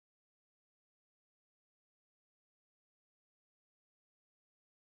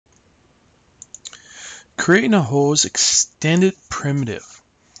Creating a hose extended primitive.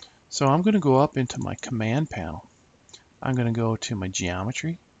 So I'm going to go up into my command panel. I'm going to go to my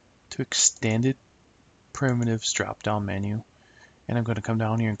geometry, to extended primitives drop down menu, and I'm going to come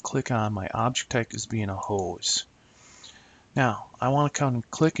down here and click on my object type as being a hose. Now I want to come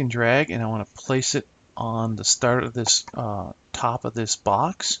and click and drag, and I want to place it on the start of this top of this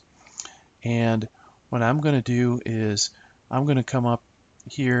box. And what I'm going to do is I'm going to come up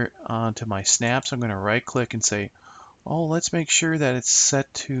here onto my snaps. I'm going to right click and say, oh, let's make sure that it's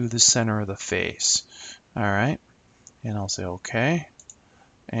set to the center of the face. All right, and I'll say okay.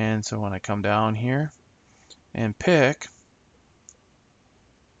 And so when I come down here and pick,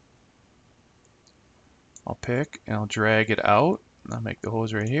 I'll pick and I'll drag it out. I'll make the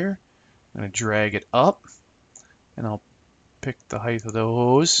hose right here. I'm going to drag it up, and I'll pick the height of the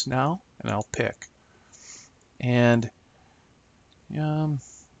hose now, and I'll pick. And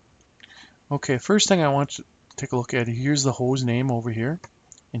okay, first thing I want to take a look at, here's the hose name over here,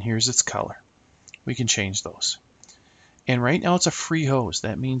 and here's its color. We can change those. And right now it's a free hose.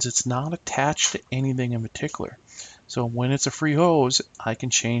 That means it's not attached to anything in particular. So when it's a free hose, I can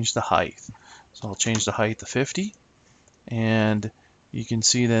change the height. So I'll change the height to 50, and you can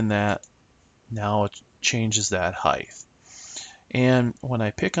see then that now it changes that height. And when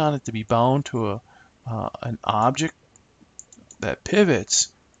I pick on it to be bound to an object that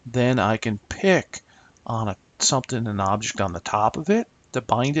pivots, then I can pick on an object on the top of it to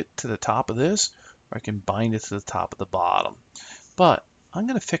bind it to the top of this, or I can bind it to the top of the bottom. But I'm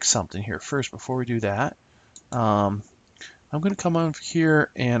going to fix something here first before we do that. I'm going to come over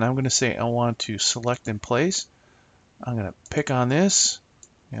here and I'm going to say I want to select in place. I'm going to pick on this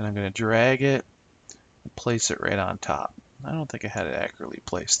and I'm going to drag it and place it right on top. I don't think I had it accurately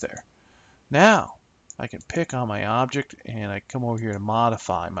placed there. Now I can pick on my object and I come over here to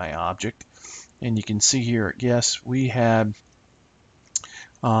modify my object, and you can see here, yes, we had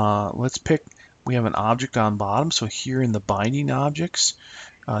we have an object on bottom. So here in the binding objects,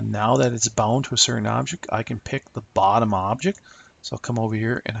 now that it's bound to a certain object, I can pick the bottom object. So I'll come over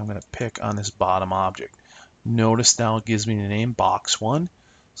here and I'm going to pick on this bottom object. Notice now it gives me the name box 1.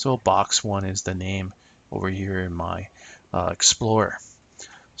 So box 1 is the name over here in my Explorer.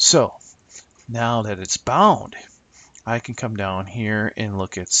 So now that it's bound, I can come down here and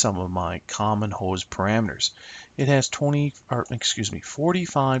look at some of my common hose parameters. It has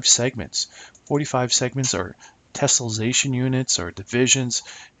 45 segments. 45 segments are tessellation units or divisions,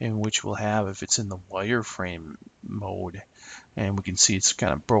 in which we'll have if it's in the wireframe mode. And we can see it's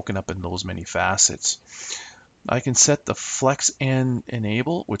kind of broken up in those many facets. I can set the flex and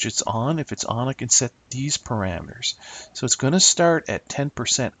enable, which it's on. If it's on, I can set these parameters. So it's going to start at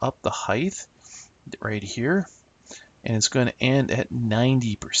 10% up the height right here, and it's going to end at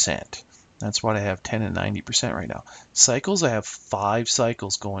 90%. That's what I have, 10 and 90% right now. Cycles, I have 5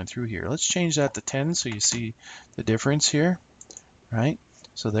 cycles going through here. Let's change that to 10 so you see the difference here, right?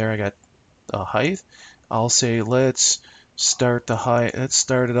 So there I got the height. I'll say let's start the height. Let's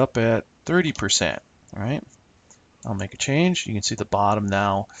start it up at 30%, all right? I'll make a change. You can see the bottom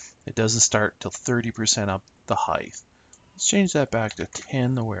now, it doesn't start till 30% up the height. Let's change that back to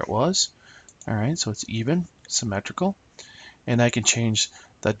 10 to where it was. All right, so it's even, symmetrical, and I can change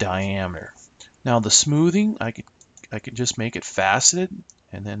the diameter. Now the smoothing, I could just make it faceted,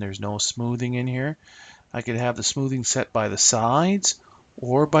 and then there's no smoothing in here. I could have the smoothing set by the sides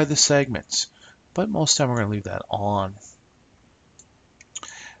or by the segments, but most of the time we're going to leave that on.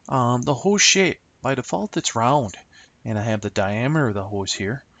 The hose shape, by default it's round, and I have the diameter of the hose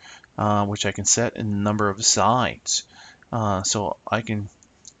here, which I can set in the number of sides. So I can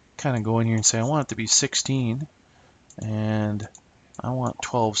kind of go in here and say I want it to be 16, and I want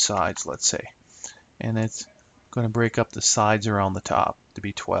 12 sides, let's say, and it's going to break up the sides around the top to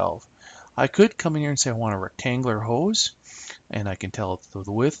be 12. I could come in here and say I want a rectangular hose, and I can tell it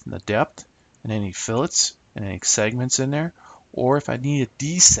the width and the depth and any fillets and any segments in there, or if I need a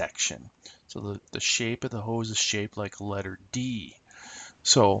D section, so the shape of the hose is shaped like a letter D.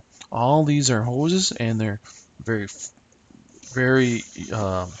 So all these are hoses, and they're very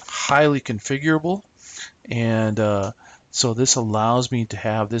highly configurable, and so this allows me to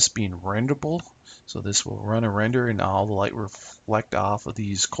have this being renderable. So this will run a render and all the light reflect off of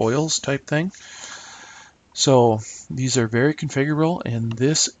these coils type thing. So these are very configurable, and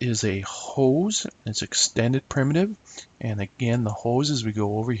this is a hose. It's extended primitive, and again the hoses, we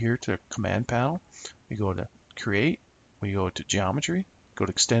go over here to command panel, we go to create, we go to geometry, go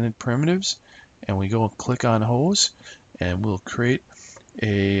to extended primitives, and we go and click on hose, and we'll create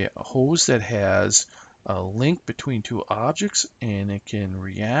a hose that has a link between two objects, and it can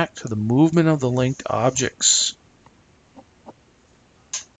react to the movement of the linked objects.